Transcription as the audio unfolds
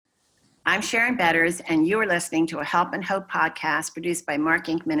I'm Sharon Betters, and you are listening to a Help and Hope podcast produced by Mark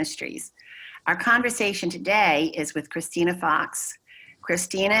Inc. Ministries. Our conversation today is with Christina Fox.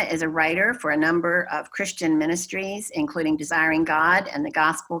 Christina is a writer for a number of Christian ministries, including Desiring God and the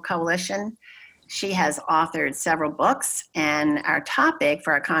Gospel Coalition. She has authored several books, and our topic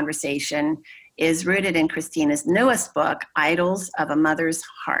for our conversation is rooted in Christina's newest book, Idols of a Mother's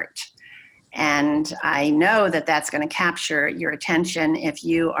Heart. And I know that that's going to capture your attention if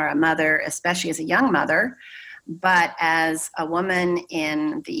you are a mother, especially as a young mother. But as a woman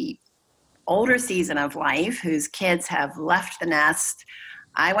in the older season of life whose kids have left the nest,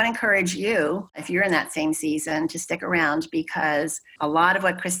 I want to encourage you, if you're in that same season, to stick around, because a lot of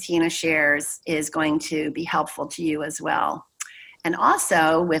what Christina shares is going to be helpful to you as well. And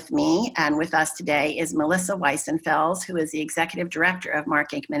also with me and with us today is Melissa Weissenfels, who is the Executive Director of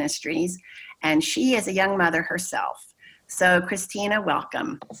Mark Inc. Ministries, and she is a young mother herself. So Christina,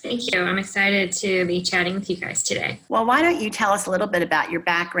 welcome. Thank you. I'm excited to be chatting with you guys today. Well, why don't you tell us a little bit about your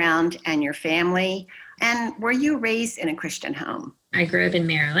background and your family, and were you raised in a Christian home? I grew up in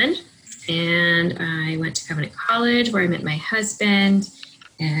Maryland, and I went to Covenant College where I met my husband.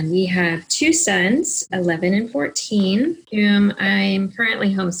 And we have two sons, 11 and 14, whom I'm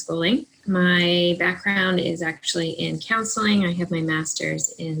currently homeschooling. My background is actually in counseling. I have my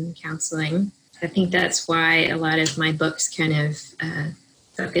master's in counseling. I think that's why a lot of my books kind of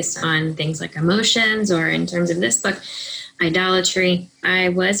focus on things like emotions, or in terms of this book, idolatry. I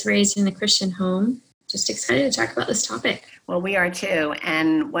was raised in a Christian home. Just excited to talk about this topic. Well, we are too.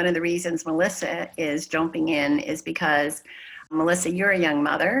 And one of the reasons Melissa is jumping in is because Melissa, you're a young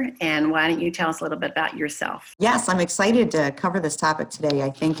mother, and why don't you tell us a little bit about yourself? Yes, I'm excited to cover this topic today. I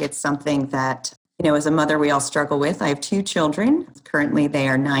think it's something that, as a mother, we all struggle with. I have two children. Currently, they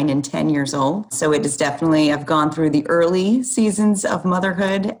are 9 and 10 years old. So it is definitely, I've gone through the early seasons of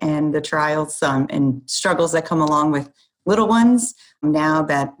motherhood and the trials and struggles that come along with little ones. Now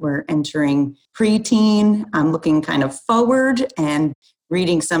that we're entering preteen, I'm looking kind of forward, and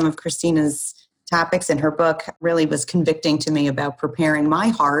reading some of Christina's topics in her book really was convicting to me about preparing my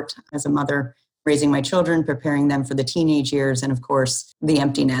heart as a mother, raising my children, preparing them for the teenage years, and of course, the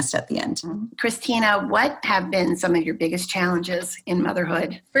empty nest at the end. Christina, what have been some of your biggest challenges in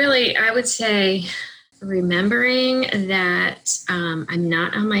motherhood? Really, I would say remembering that I'm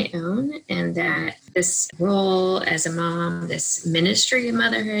not on my own, and that this role as a mom, this ministry of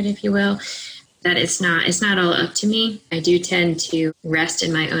motherhood, if you will, that it's not all up to me. I do tend to rest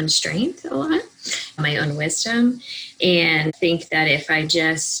in my own strength a lot, my own wisdom, and think that if I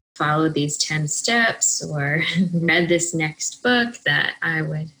just followed these 10 steps or read this next book, that I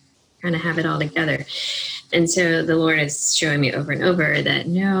would kind of have it all together. And so the Lord is showing me over and over that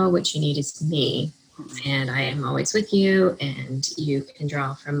no, what you need is me. And I am always with you, and you can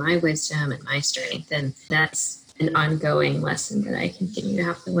draw from my wisdom and my strength. And that's an ongoing lesson that I continue to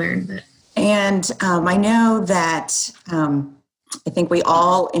have to learn. And I know that I think we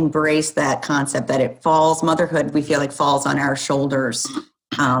all embrace that concept that motherhood, we feel like falls on our shoulders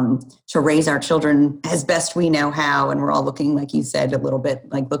to raise our children as best we know how. And we're all looking, like you said, a little bit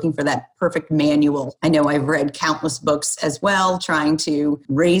like looking for that perfect manual. I know I've read countless books as well, trying to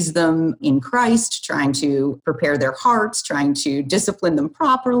raise them in Christ, trying to prepare their hearts, trying to discipline them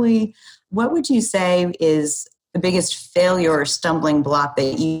properly. What would you say is the biggest failure or stumbling block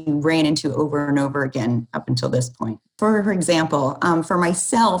that you ran into over and over again up until this point? For example, for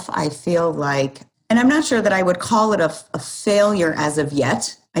myself, I feel like, and I'm not sure that I would call it a failure as of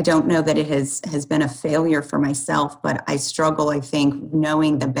yet. I don't know that it has been a failure for myself, but I struggle, I think,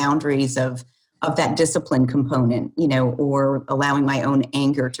 knowing the boundaries of that discipline component, or allowing my own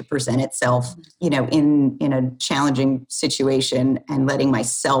anger to present itself, in a challenging situation, and letting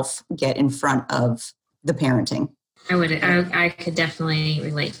myself get in front of the parenting. I could definitely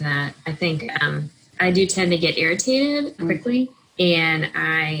relate to that. I think I do tend to get irritated quickly, and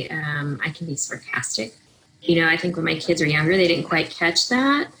I can be sarcastic. I think when my kids were younger, they didn't quite catch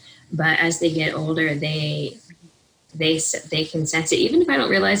that, but as they get older, they can sense it. Even if I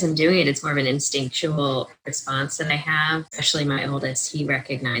don't realize I'm doing it, it's more of an instinctual response that I have. Especially my oldest, he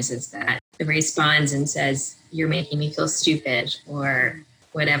recognizes that. He responds and says, "You're making me feel stupid," or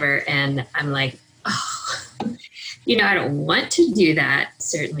whatever, and I'm like, oh, I don't want to do that,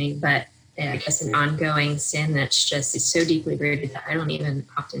 certainly, but I guess an ongoing sin that's just is so deeply rooted that I don't even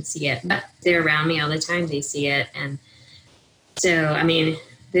often see it. But they're around me all the time. They see it. And so,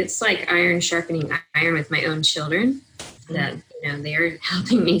 it's like iron sharpening iron with my own children, that, they're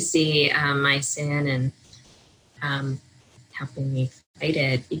helping me see my sin and helping me fight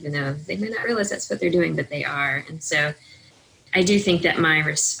it, even though they may not realize that's what they're doing, but they are. And so I do think that my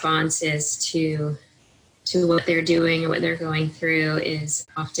responses to what they're doing or what they're going through is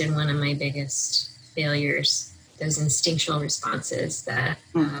often one of my biggest failures. Those instinctual responses that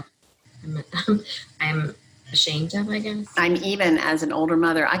I'm ashamed of, I guess. I'm even as an older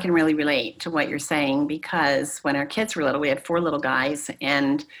mother, I can really relate to what you're saying, because when our kids were little, we had 4 little guys,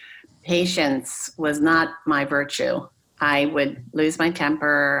 and patience was not my virtue. I would lose my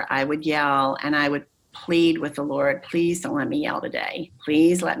temper, I would yell, and I would plead with the Lord, please don't let me yell today.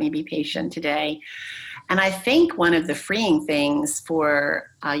 Please let me be patient today. And I think one of the freeing things for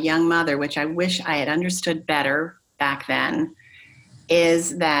a young mother, which I wish I had understood better back then,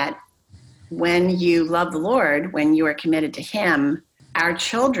 is that when you love the Lord, when you are committed to Him, our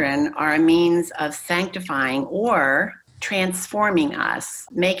children are a means of sanctifying or transforming us,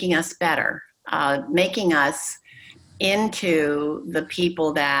 making us better, making us into the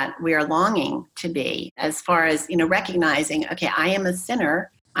people that we are longing to be, as far as, recognizing, okay, I am a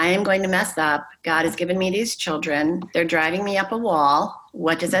sinner. I am going to mess up. God has given me these children. They're driving me up a wall.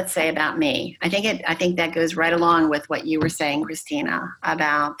 What does that say about me? I think that goes right along with what you were saying, Christina,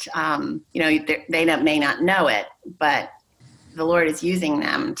 about, they may not know it, but the Lord is using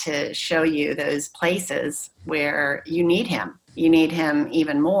them to show you those places where you need Him. You need Him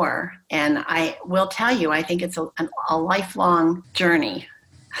even more. And I will tell you, I think it's a lifelong journey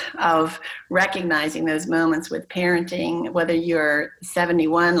of recognizing those moments with parenting, whether you're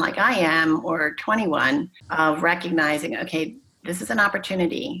 71 like I am or 21, of recognizing, okay, this is an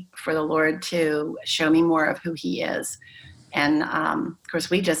opportunity for the Lord to show me more of who He is. And of course,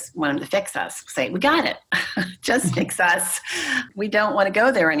 we just want Him to fix us, say, we got it, just fix us. We don't want to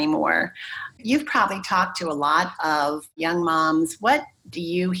go there anymore. You've probably talked to a lot of young moms. What do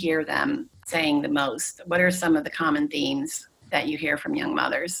you hear them saying the most? What are some of the common themes that you hear from young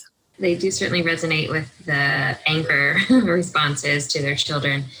mothers? They do certainly resonate with the anger responses to their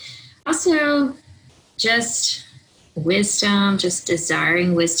children. Also, just wisdom, just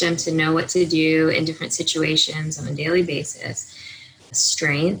desiring wisdom to know what to do in different situations on a daily basis.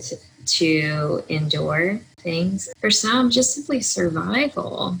 Strength to endure things. For some, just simply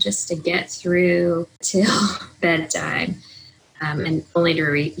survival, just to get through till bedtime. And only to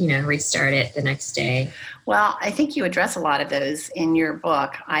restart it the next day. Well, I think you address a lot of those in your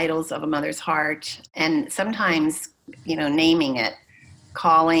book, Idols of a Mother's Heart, and sometimes, naming it,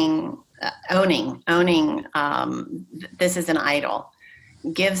 owning this is an idol,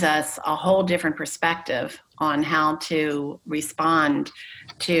 gives us a whole different perspective on how to respond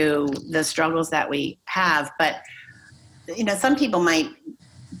to the struggles that we have. But, some people might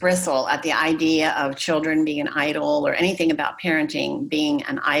bristle at the idea of children being an idol or anything about parenting being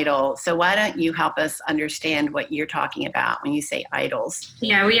an idol. So why don't you help us understand what you're talking about when you say idols?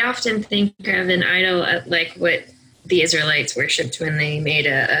 Yeah, we often think of an idol like what the Israelites worshipped when they made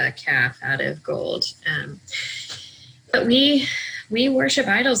a calf out of gold. But we worship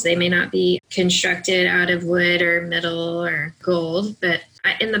idols. They may not be constructed out of wood or metal or gold, but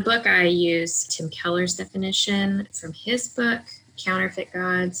in the book I use Tim Keller's definition from his book, Counterfeit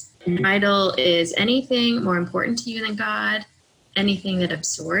Gods. An idol is anything more important to you than God, anything that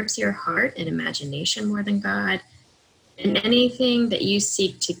absorbs your heart and imagination more than God, and anything that you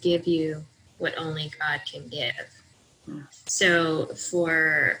seek to give you what only God can give. So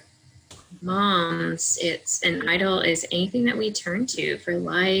for moms, an idol is anything that we turn to for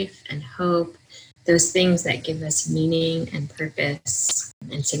life and hope, those things that give us meaning and purpose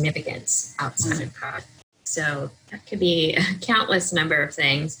and significance outside of God. So that could be a countless number of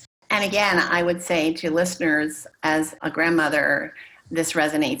things. And again, I would say to listeners, as a grandmother, this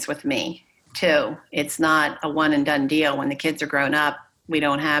resonates with me too. It's not a one and done deal. When the kids are grown up, we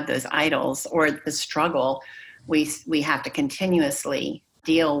don't have those idols or the struggle. We have to continuously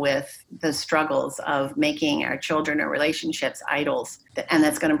deal with the struggles of making our children or relationships idols. And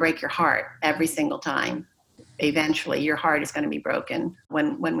that's going to break your heart every single time. Eventually, your heart is going to be broken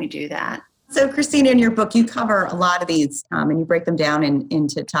when we do that. So, Christina, in your book, you cover a lot of these, and you break them down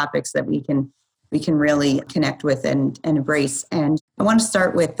into topics that we can really connect with and embrace. And I want to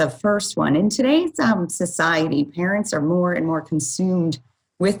start with the first one. In today's society, parents are more and more consumed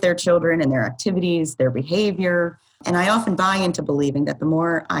with their children and their activities, their behavior. And I often buy into believing that the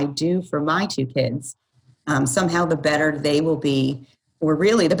more I do for my 2 kids, somehow the better they will be, or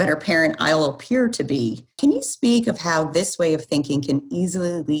really the better parent I'll appear to be. Can you speak of how this way of thinking can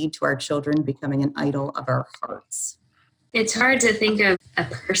easily lead to our children becoming an idol of our hearts? It's hard to think of a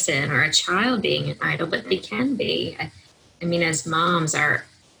person or a child being an idol, but they can be. I mean, as moms, our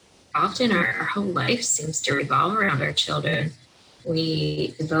whole life seems to revolve around our children.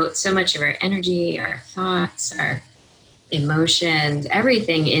 We devote so much of our energy, our thoughts, our emotions,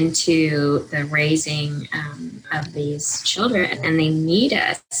 everything into the raising of these children, and they need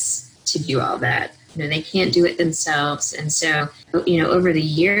us to do all that. They can't do it themselves. And so, over the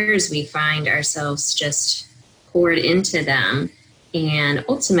years, we find ourselves just poured into them, and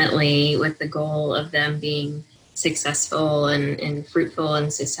ultimately with the goal of them being successful and fruitful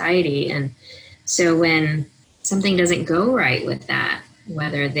in society. And so when something doesn't go right with that,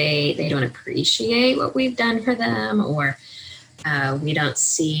 whether they don't appreciate what we've done for them, or we don't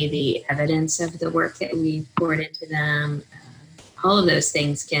see the evidence of the work that we've poured into them, all of those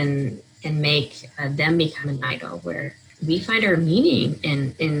things can make them become an idol, where we find our meaning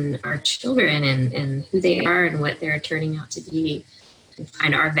in our children and who they are and what they're turning out to be, and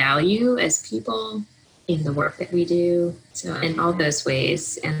find our value as people in the work that we do. So in all those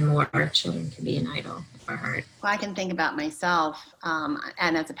ways and more, our children can be an idol of our heart. Well, I can think about myself,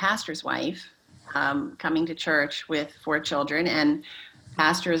 and as a pastor's wife, coming to church with 4 children, and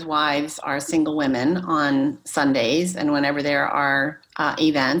pastors' wives are single women on Sundays, and whenever there are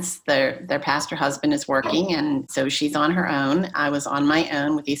events, their pastor husband is working, and so she's on her own. I was on my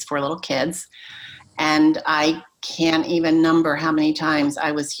own with these 4 little kids, and I can't even number how many times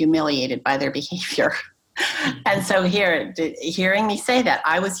I was humiliated by their behavior. And so hearing me say that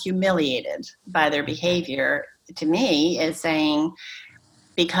I was humiliated by their behavior, to me is saying,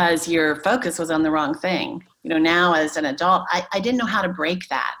 because your focus was on the wrong thing. Now as an adult, I didn't know how to break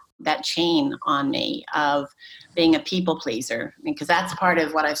that chain on me of being a people pleaser, because that's part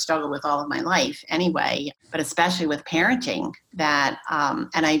of what I've struggled with all of my life anyway, but especially with parenting that,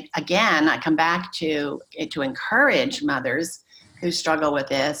 and I come back to encourage mothers who struggle with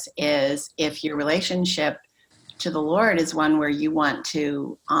this, is if your relationship to the Lord is one where you want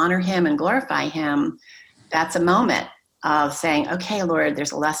to honor him and glorify him, that's a moment of saying, okay, Lord,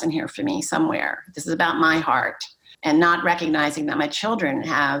 there's a lesson here for me somewhere. This is about my heart, and not recognizing that my children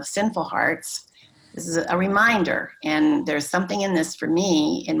have sinful hearts. This is a reminder, and there's something in this for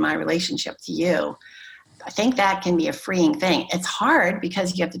me in my relationship to you. I think that can be a freeing thing. It's hard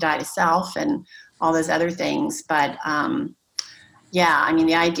because you have to die to self and all those other things, but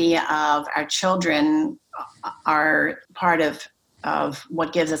the idea of our children are part of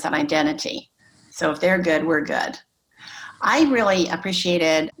what gives us an identity. So if they're good, we're good. I really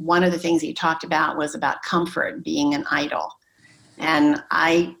appreciated one of the things that you talked about was about comfort being an idol. And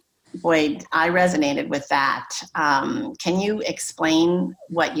I resonated with that. Can you explain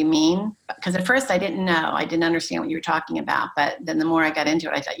what you mean? Because at first I didn't know. I didn't understand what you were talking about. But then the more I got into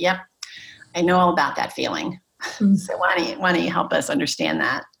it, I thought, yep, I know all about that feeling. So why don't you help us understand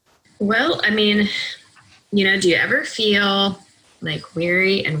that? Well, do you ever feel like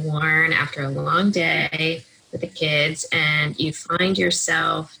weary and worn after a long day with the kids, and you find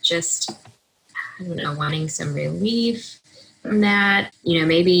yourself just, wanting some relief from that?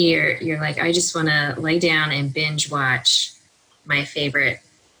 Maybe you're like, I just want to lay down and binge watch my favorite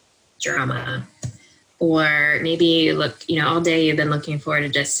drama. Or maybe you look, all day you've been looking forward to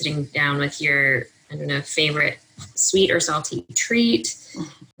just sitting down with your, favorite sweet or salty treat,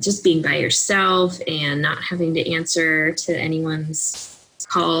 just being by yourself and not having to answer to anyone's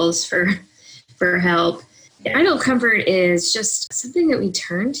calls for help. The idol comfort is just something that we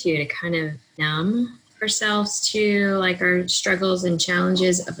turn to kind of numb ourselves to, like, our struggles and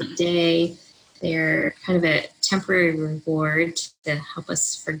challenges of the day. They're kind of a temporary reward to help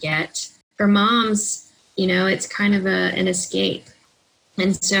us forget. For moms, it's kind of an escape.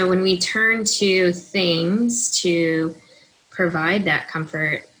 And so when we turn to things to provide that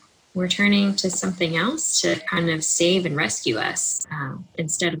comfort, we're turning to something else to kind of save and rescue us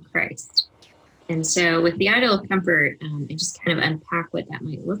instead of Christ. And so with the idol of comfort, I just kind of unpack what that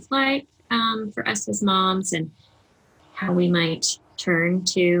might look like for us as moms, and how we might turn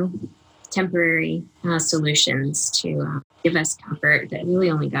to temporary solutions to give us comfort that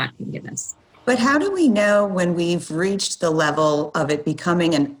really only God can give us. But how do we know when we've reached the level of it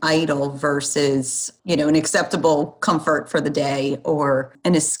becoming an idol versus, an acceptable comfort for the day, or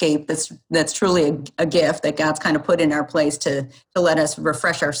an escape that's truly a gift that God's kind of put in our place to let us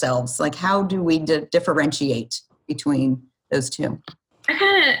refresh ourselves? Like, how do we differentiate between those two? I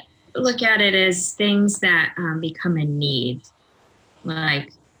kind of look at it as things that become a need.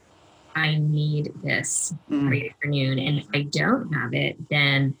 Like, I need this every afternoon, and if I don't have it,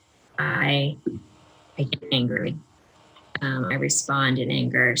 then I get angry. I respond in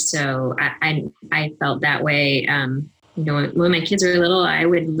anger. So I felt that way. When my kids were little, I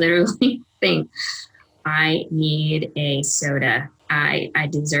would literally think, I need a soda. I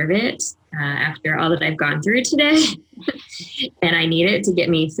deserve it after all that I've gone through today. And I need it to get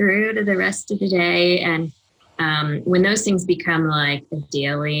me through to the rest of the day. And when those things become like a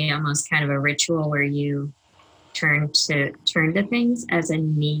daily, almost kind of a ritual where you turn to things as a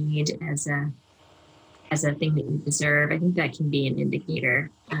need, as a thing that you deserve, I think that can be an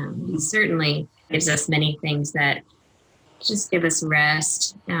indicator. He certainly gives us many things that just give us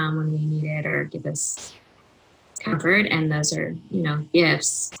rest when we need it, or give us comfort, and those are,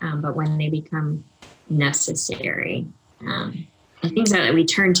 gifts. But when they become necessary, things that we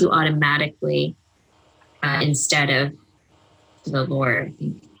turn to automatically instead of the Lord, I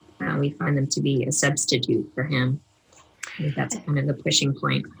think we find them to be a substitute for Him. I think that's kind of the pushing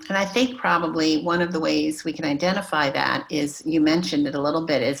point. And I think probably one of the ways we can identify that is, you mentioned it a little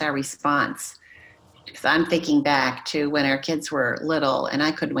bit, is our response. Because I'm thinking back to when our kids were little and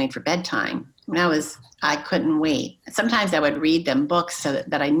I couldn't wait for bedtime. I couldn't wait. Sometimes I would read them books so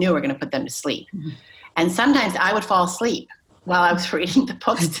that I knew were going to put them to sleep. Mm-hmm. And sometimes I would fall asleep while I was reading the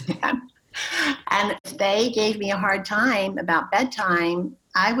books to them. And if they gave me a hard time about bedtime,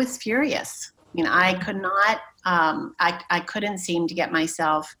 I was furious. I could not, I couldn't seem to get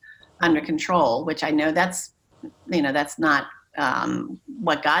myself under control, which I know that's not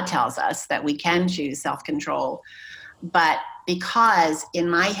what God tells us, that we can choose self-control. But because in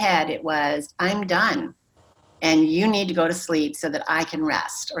my head it was, I'm done and you need to go to sleep so that I can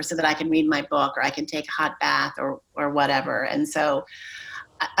rest, or so that I can read my book, or I can take a hot bath, or whatever. And so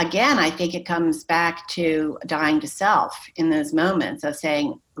again, I think it comes back to dying to self in those moments of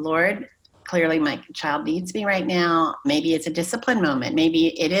saying, Lord, clearly my child needs me right now. Maybe it's a discipline moment.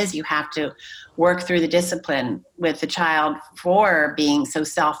 Maybe it is, you have to work through the discipline with the child for being so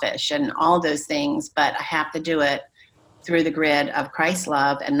selfish and all those things, but I have to do it through the grid of Christ's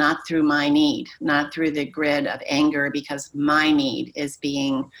love and not through my need, not through the grid of anger, because my need is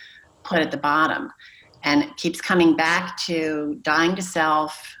being put at the bottom. And it keeps coming back to dying to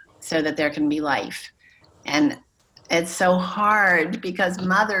self so that there can be life. And it's so hard because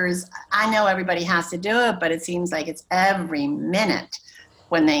mothers, I know everybody has to do it, but it seems like it's every minute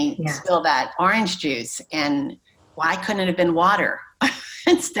when they spill that orange juice. And why couldn't it have been water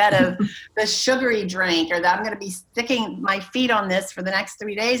instead of the sugary drink, or that I'm going to be sticking my feet on this for the next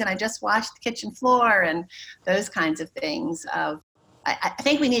 3 days and I just washed the kitchen floor, and those kinds of things. I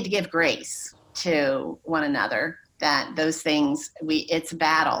think we need to give grace to one another, that those things, it's a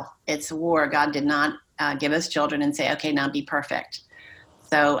battle, it's a war. God did not give us children and say, okay, now be perfect.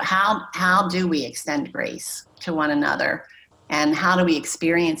 So how do we extend grace to one another? And how do we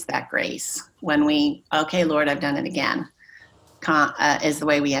experience that grace when okay, Lord, I've done it again, is the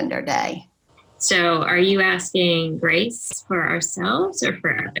way we end our day. So are you asking grace for ourselves or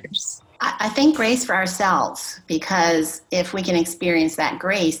for others? I think grace for ourselves, because if we can experience that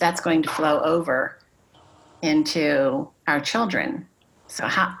grace, that's going to flow over into our children. So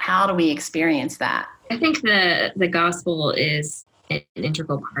how do we experience that? I think the gospel is an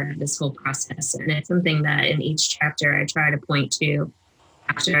integral part of this whole process. And it's something that in each chapter I try to point to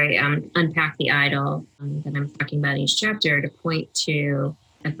after I unpack the idol that I'm talking about in each chapter, to point to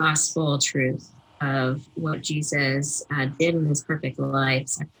the gospel truth of what Jesus did in his perfect life,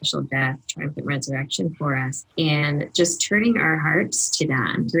 sacrificial death, triumphant resurrection for us, and just turning our hearts to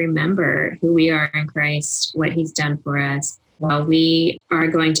that, to remember who we are in Christ, what he's done for us. While we are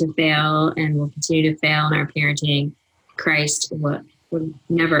going to fail and will continue to fail in our parenting, Christ was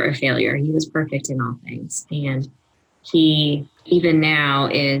never a failure. He was perfect in all things. And he, even now,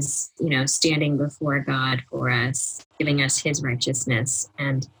 is, standing before God for us, giving us his righteousness.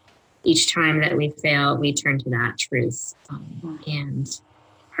 And each time that we fail, we turn to that truth and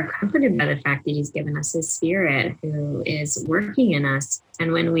are comforted by the fact that he's given us his Spirit, who is working in us.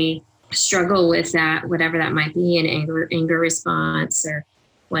 And when we struggle with that, whatever that might be, an anger response or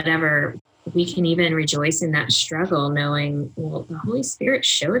whatever, we can even rejoice in that struggle, knowing, well, the Holy Spirit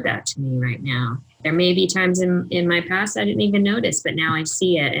showed that to me right now. There may be times in my past I didn't even notice, but now I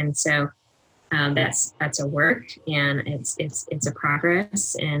see it. And so that's a work, and it's a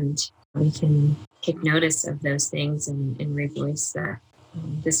progress, and we can take notice of those things and rejoice that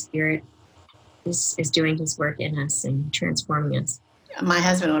the Spirit is doing his work in us and transforming us. My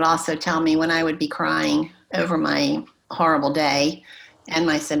husband would also tell me when I would be crying over my horrible day and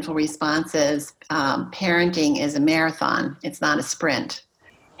my sinful responses, parenting is a marathon. It's not a sprint.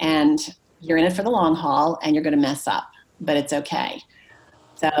 And you're in it for the long haul, and you're going to mess up, but it's okay.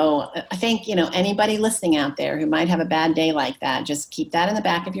 So I think, anybody listening out there who might have a bad day like that, just keep that in the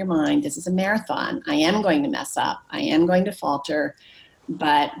back of your mind. This is a marathon. I am going to mess up. I am going to falter.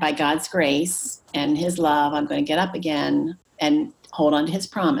 But by God's grace and his love, I'm going to get up again and hold on to his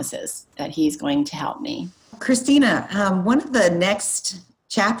promises that he's going to help me. Christina, one of the next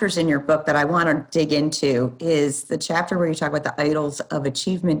chapters in your book that I want to dig into is the chapter where you talk about the idols of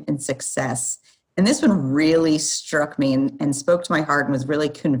achievement and success. And this one really struck me and spoke to my heart and was really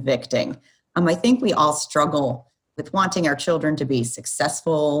convicting. I think we all struggle with wanting our children to be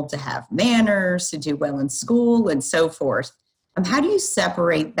successful, to have manners, to do well in school, and so forth. How do you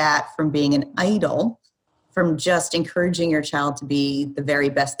separate that from being an idol from just encouraging your child to be the very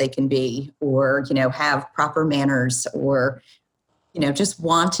best they can be, or, have proper manners, or, just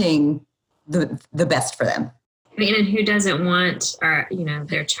wanting the best for them? I mean, and who doesn't want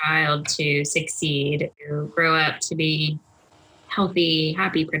their child to succeed, to grow up to be healthy,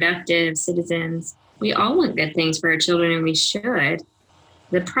 happy, productive citizens? We all want good things for our children, and we should.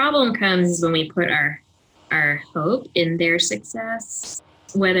 The problem comes when we put our hope in their success,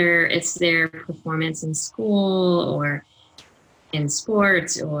 whether it's their performance in school or in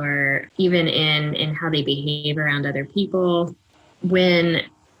sports or even in how they behave around other people. When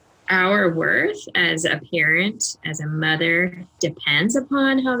our worth as a parent, as a mother, depends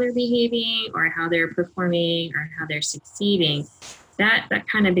upon how they're behaving or how they're performing or how they're succeeding, that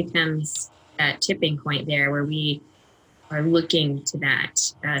kind of becomes that tipping point there where we are looking to that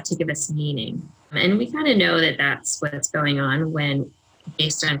to give us meaning. And we kind of know that that's what's going on when,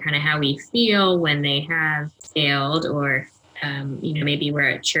 based on kind of how we feel when they have failed, or maybe we're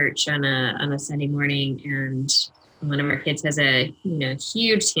at church on a Sunday morning and one of our kids has a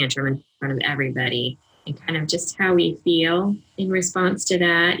huge tantrum in front of everybody, and kind of just how we feel in response to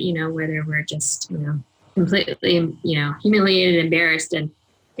that, whether we're just completely humiliated, embarrassed, and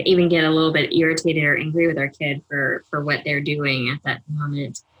even get a little bit irritated or angry with our kid for what they're doing at that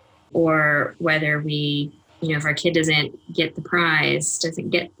moment, or whether we, if our kid doesn't get the prize,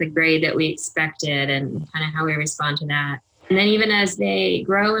 doesn't get the grade that we expected, and kind of how we respond to that. And then even as they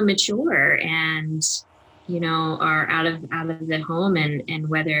grow and mature and, are out of the home, and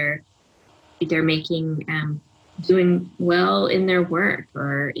whether they're doing well in their work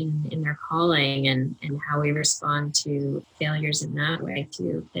or in their calling, and how we respond to failures in that way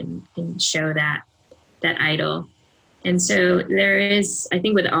too, can show that idol. And so there is, I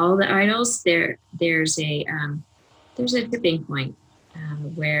think with all the idols, there's a tipping point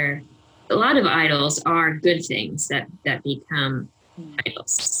where a lot of idols are good things that become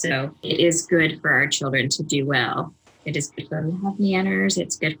idols. So it is good for our children to do well. It is good for them to have manners.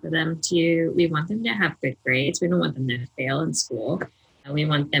 It's good for them we want them to have good grades. We don't want them to fail in school. We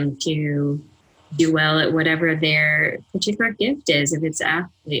want them to do well at whatever their particular gift is. If it's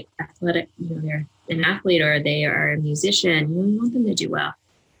athletic, they're an athlete or they are a musician, we want them to do well.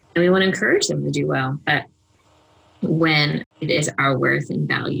 And we want to encourage them to do well. But when it is our worth and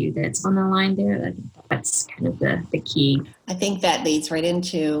value that's on the line there, I think that's kind of the key. I think that leads right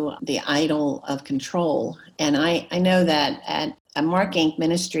into the idol of control. And I know that at Mark Inc.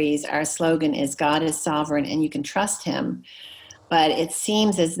 Ministries, our slogan is God is sovereign and you can trust him. But it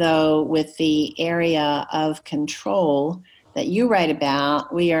seems as though with the area of control that you write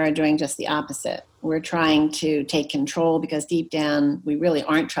about, we are doing just the opposite. We're trying to take control because deep down, we really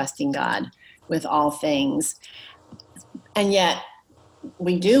aren't trusting God with all things. And yet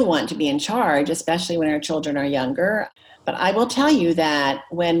we do want to be in charge, especially when our children are younger. But I will tell you that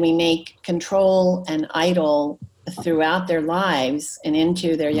when we make control an idol throughout their lives and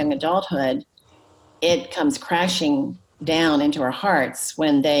into their young adulthood, it comes crashing down into our hearts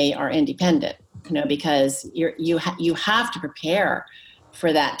when they are independent, because you have to prepare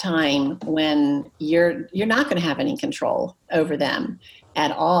for that time when you're not going to have any control over them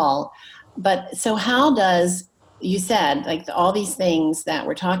at all. But so how does, you said, like all these things that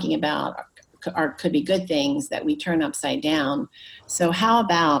we're talking about could be good things that we turn upside down. So how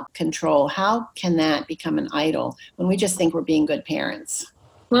about control? How can that become an idol when we just think we're being good parents?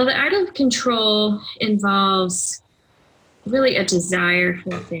 Well, the idol of control involves really a desire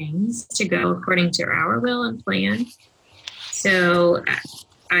for things to go according to our will and plan. So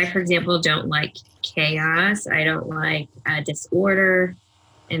I, for example, don't like chaos. I don't like disorder.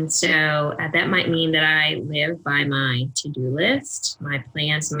 And so that might mean that I live by my to-do list, my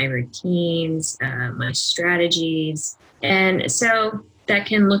plans, my routines, my strategies. And so that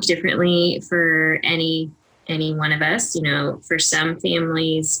can look differently for any one of us. For some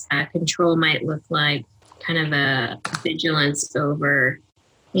families, control might look like kind of a vigilance over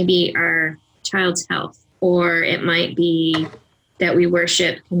maybe our child's health, or it might be that we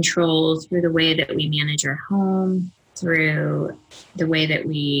worship control through the way that we manage our home, through the way that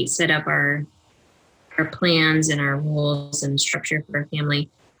we set up our plans and our rules and structure for our family,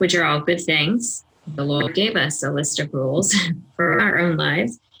 which are all good things. The Lord gave us a list of rules for our own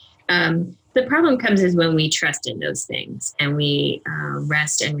lives. The problem comes is when we trust in those things and we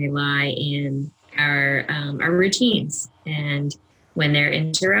rest and rely in our routines, and when they're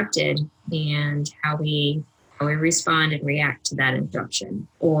interrupted, and how we respond and react to that interruption,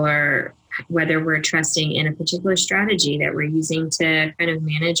 or whether we're trusting in a particular strategy that we're using to kind of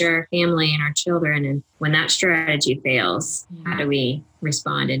manage our family and our children. And when that strategy fails, how do we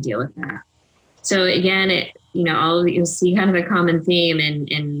respond and deal with that? So again, you'll see kind of a common theme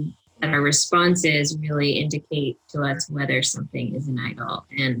in that our responses really indicate to us whether something is an idol.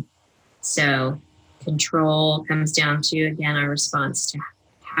 And so control comes down to, again, our response to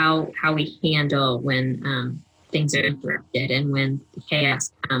how we handle when things are interrupted and when the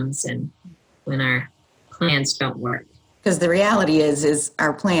chaos comes and when our plans don't work. Because the reality is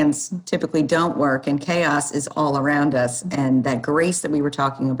our plans typically don't work and chaos is all around us. And that grace that we were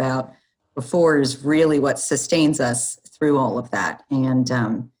talking about before is really what sustains us through all of that.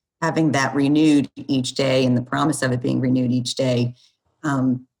 And having that renewed each day and the promise of it being renewed each day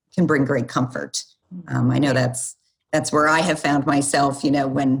can bring great comfort. I know that's where I have found myself,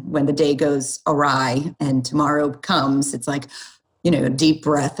 when the day goes awry and tomorrow comes, it's like, a deep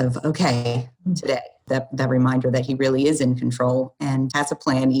breath of, okay, today, that reminder that he really is in control and has a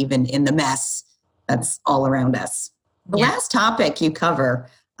plan even in the mess that's all around us. The last topic you cover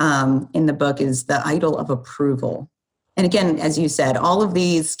in the book is the idol of approval. And again, as you said, all of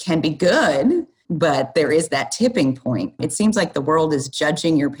these can be good, but there is that tipping point. It seems like the world is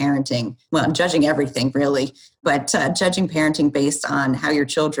judging your parenting. Well, judging everything really, but judging parenting based on how your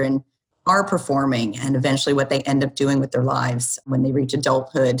children are performing and eventually what they end up doing with their lives when they reach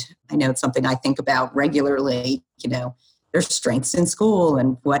adulthood. I know it's something I think about regularly, their strengths in school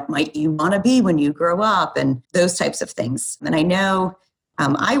and what might you want to be when you grow up and those types of things. And I know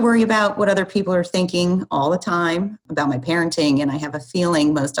I worry about what other people are thinking all the time about my parenting, and I have a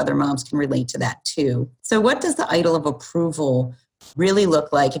feeling most other moms can relate to that too. So what does the idol of approval really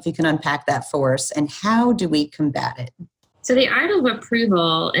look like, if you can unpack that for us, and how do we combat it? So the idol of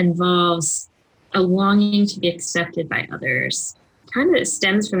approval involves a longing to be accepted by others. Kind of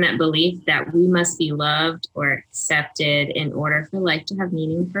stems from that belief that we must be loved or accepted in order for life to have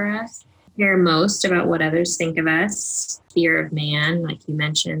meaning for us. Care most about what others think of us, fear of man, like you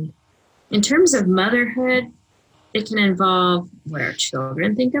mentioned. In terms of motherhood, it can involve what our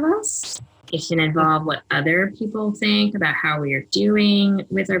children think of us. It can involve what other people think about how we are doing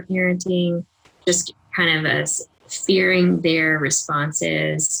with our parenting, just kind of us fearing their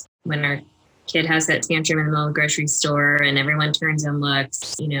responses when our kid has that tantrum in the middle of the grocery store and everyone turns and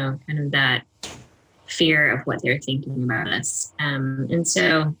looks, kind of that fear of what they're thinking about us. And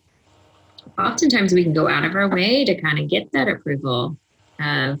so oftentimes we can go out of our way to kind of get that approval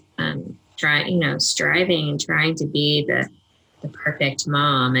of striving and trying to be the perfect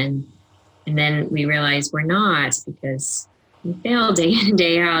mom. And then we realize we're not, because we fail day in and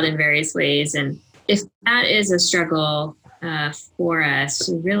day out in various ways. And if that is a struggle for us,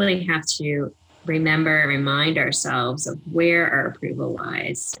 we really have to remind ourselves of where our approval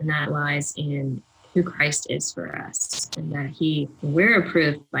lies. And that lies in who Christ is for us, and that we're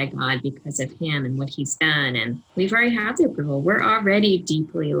approved by God because of him and what he's done. And we've already had the approval. We're already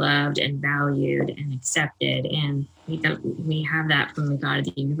deeply loved and valued and accepted. And we have that from the God of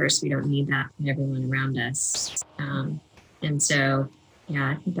the universe. We don't need that from everyone around us. And so,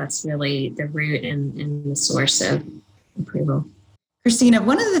 I think that's really the root and the source of approval. Christina,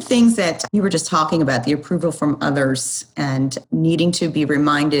 one of the things that you were just talking about, the approval from others and needing to be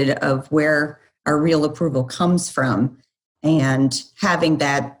reminded of where our real approval comes from, and having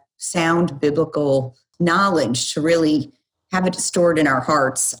that sound biblical knowledge to really have it stored in our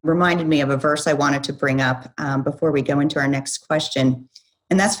hearts, reminded me of a verse I wanted to bring up before we go into our next question.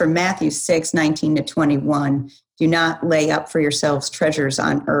 And that's from Matthew 6:19-21. Do not lay up for yourselves treasures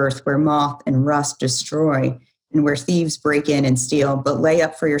on earth where moth and rust destroy and where thieves break in and steal, but lay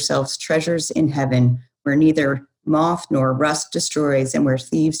up for yourselves treasures in heaven where neither moth nor rust destroys and where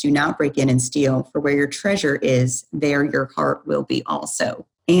thieves do not break in and steal. For where your treasure is, there your heart will be also.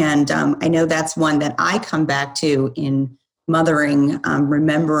 And I know that's one that I come back to in mothering,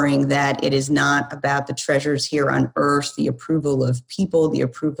 remembering that it is not about the treasures here on earth, the approval of people, the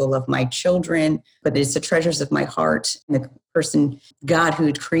approval of my children, but it's the treasures of my heart and the person, God, who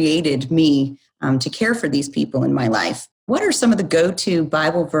had created me to care for these people in my life. What are some of the go-to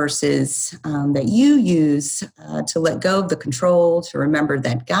Bible verses that you use to let go of the control, to remember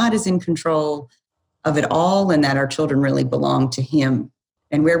that God is in control of it all and that our children really belong to him?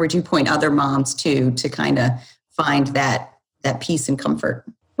 And where would you point other moms to kind of find that peace and comfort?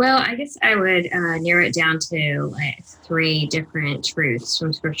 Well, I guess I would narrow it down to like 3 different truths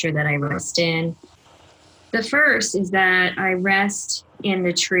from Scripture that I rest in. The first is that I rest in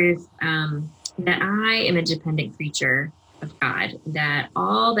the truth that I am a dependent creature of God, that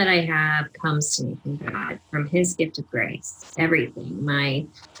all that I have comes to me from God, from His gift of grace. Everything that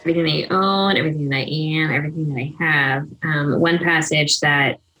I own, everything that I am, everything that I have. One passage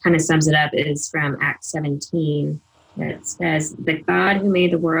that kind of sums it up is from Acts 17. That says, "The God who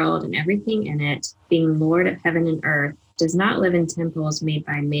made the world and everything in it, being Lord of heaven and earth, does not live in temples made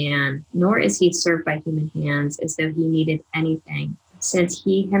by man, nor is he served by human hands as though he needed anything, since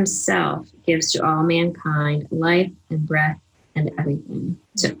he himself gives to all mankind life and breath and everything."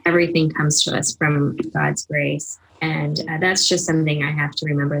 So everything comes to us from God's grace. And that's just something I have to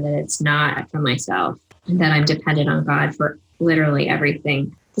remember, that it's not from myself, and that I'm dependent on God for literally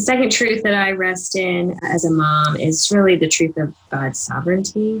everything. The second truth that I rest in as a mom is really the truth of God's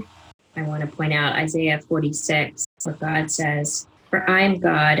sovereignty. I want to point out Isaiah 46, where God says, "For I am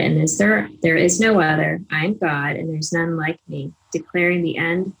God, and there is no other. I am God, and there's none like me, declaring the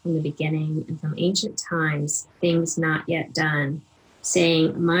end from the beginning, and from ancient times, things not yet done,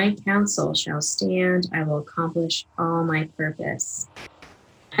 saying, my counsel shall stand, I will accomplish all my purpose."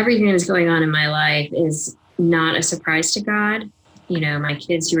 Everything that's going on in my life is not a surprise to God. My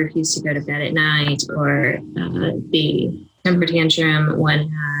kids who refuse to go to bed at night, or the temper tantrum one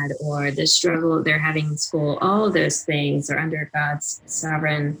had, or the struggle they're having in school, all of those things are under God's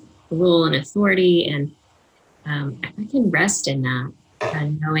sovereign rule and authority. And I can rest in that,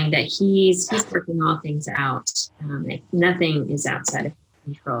 knowing that He's working all things out. Nothing is outside of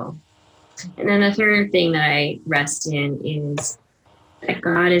control. And then the third thing that I rest in is that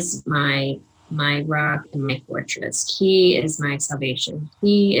God is my rock and my fortress. He is my salvation.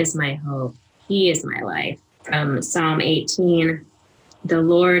 He is my hope. He is my life. From Psalm 18, "The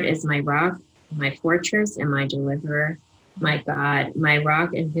Lord is my rock, my fortress, and my deliverer, my God, my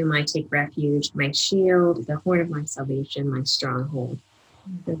rock in whom I take refuge, my shield, the horn of my salvation, my stronghold."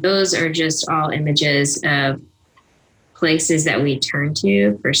 Those are just all images of places that we turn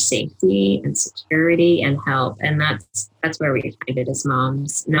to for safety and security and help. And that's where we find it as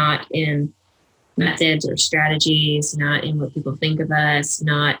moms, not in methods or strategies, not in what people think of us,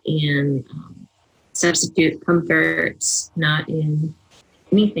 not in substitute comforts, not in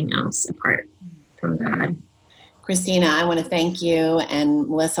anything else apart from God. Christina, I want to thank you and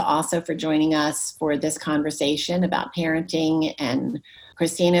Melissa also for joining us for this conversation about parenting, and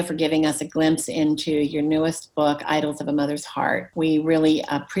Christina for giving us a glimpse into your newest book, Idols of a Mother's Heart. We really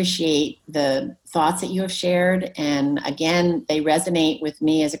appreciate the thoughts that you have shared, and again, they resonate with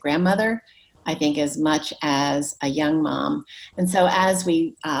me as a grandmother, I think, as much as a young mom. And so as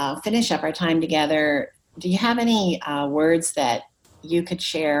we finish up our time together, do you have any words that you could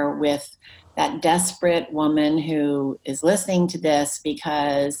share with that desperate woman who is listening to this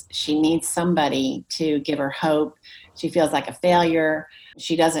because she needs somebody to give her hope? She feels like a failure.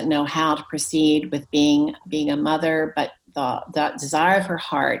 She doesn't know how to proceed with being a mother, but the desire of her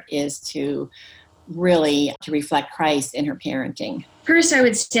heart is to really to reflect Christ in her parenting. First, I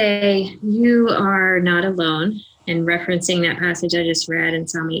would say you are not alone. And referencing that passage I just read in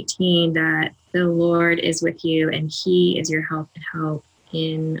Psalm 18, that the Lord is with you and He is your help and hope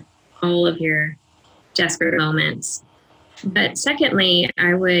in all of your desperate moments. But secondly,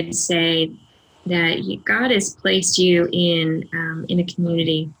 I would say that God has placed you in a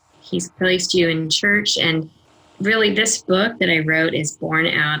community. He's placed you in church, and really this book that I wrote is born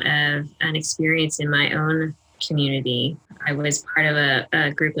out of an experience in my own community. I was part of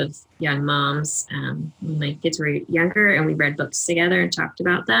a group of young moms when my kids were younger, and we read books together and talked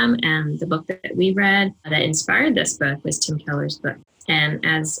about them. And the book that we read that inspired this book was Tim Keller's book. And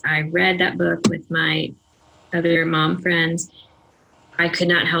as I read that book with my other mom friends, I could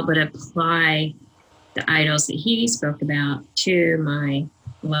not help but apply the idols that he spoke about to my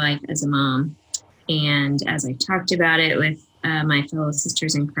life as a mom. And as I talked about it with my fellow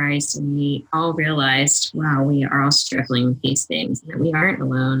sisters in Christ, and we all realized, wow, we are all struggling with these things, and that we aren't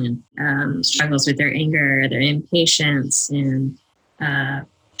alone, and struggles with their anger, their impatience, and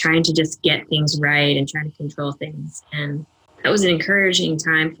trying to just get things right and trying to control things. And that was an encouraging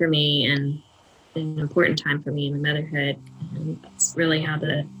time for me and an important time for me in motherhood. And that's really how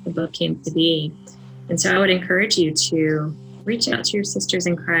the book came to be. And so I would encourage you to reach out to your sisters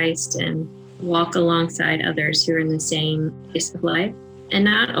in Christ and walk alongside others who are in the same place of life. And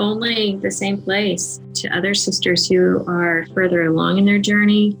not only the same place, to other sisters who are further along in their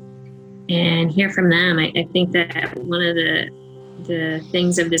journey, and hear from them. I think that one of the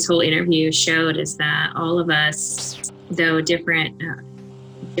things of this whole interview showed is that all of us, though different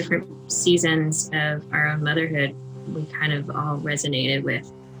different seasons of our own motherhood, we kind of all resonated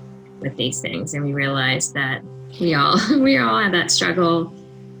with these things, and we realized that we all have that struggle,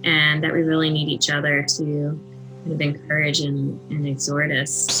 and that we really need each other to kind of encourage and exhort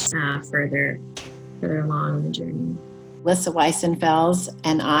us further along the journey. Lissa Weissenfels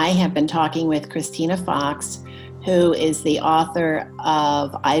and I have been talking with Christina Fox, who is the author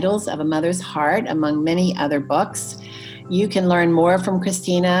of Idols of a Mother's Heart, among many other books. You can learn more from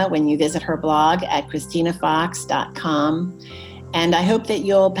Christina when you visit her blog at ChristinaFox.com. And I hope that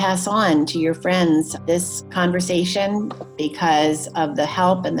you'll pass on to your friends this conversation because of the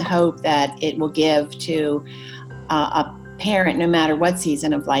help and the hope that it will give to a parent, no matter what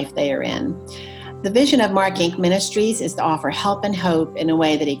season of life they are in. The vision of Mark Inc. Ministries is to offer help and hope in a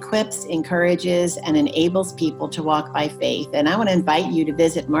way that equips, encourages, and enables people to walk by faith. And I want to invite you to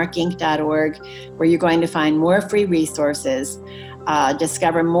visit markinc.org, where you're going to find more free resources,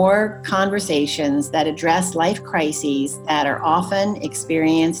 discover more conversations that address life crises that are often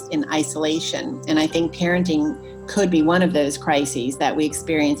experienced in isolation. And I think parenting could be one of those crises that we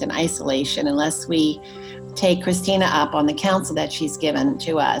experience in isolation unless we take Christina up on the counsel that she's given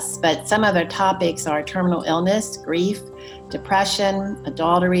to us. But some other topics are terminal illness, grief, depression,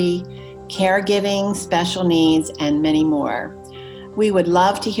 adultery, caregiving, special needs, and many more. We would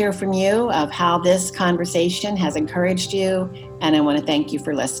love to hear from you of how this conversation has encouraged you, and I want to thank you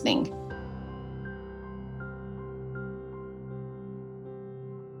for listening.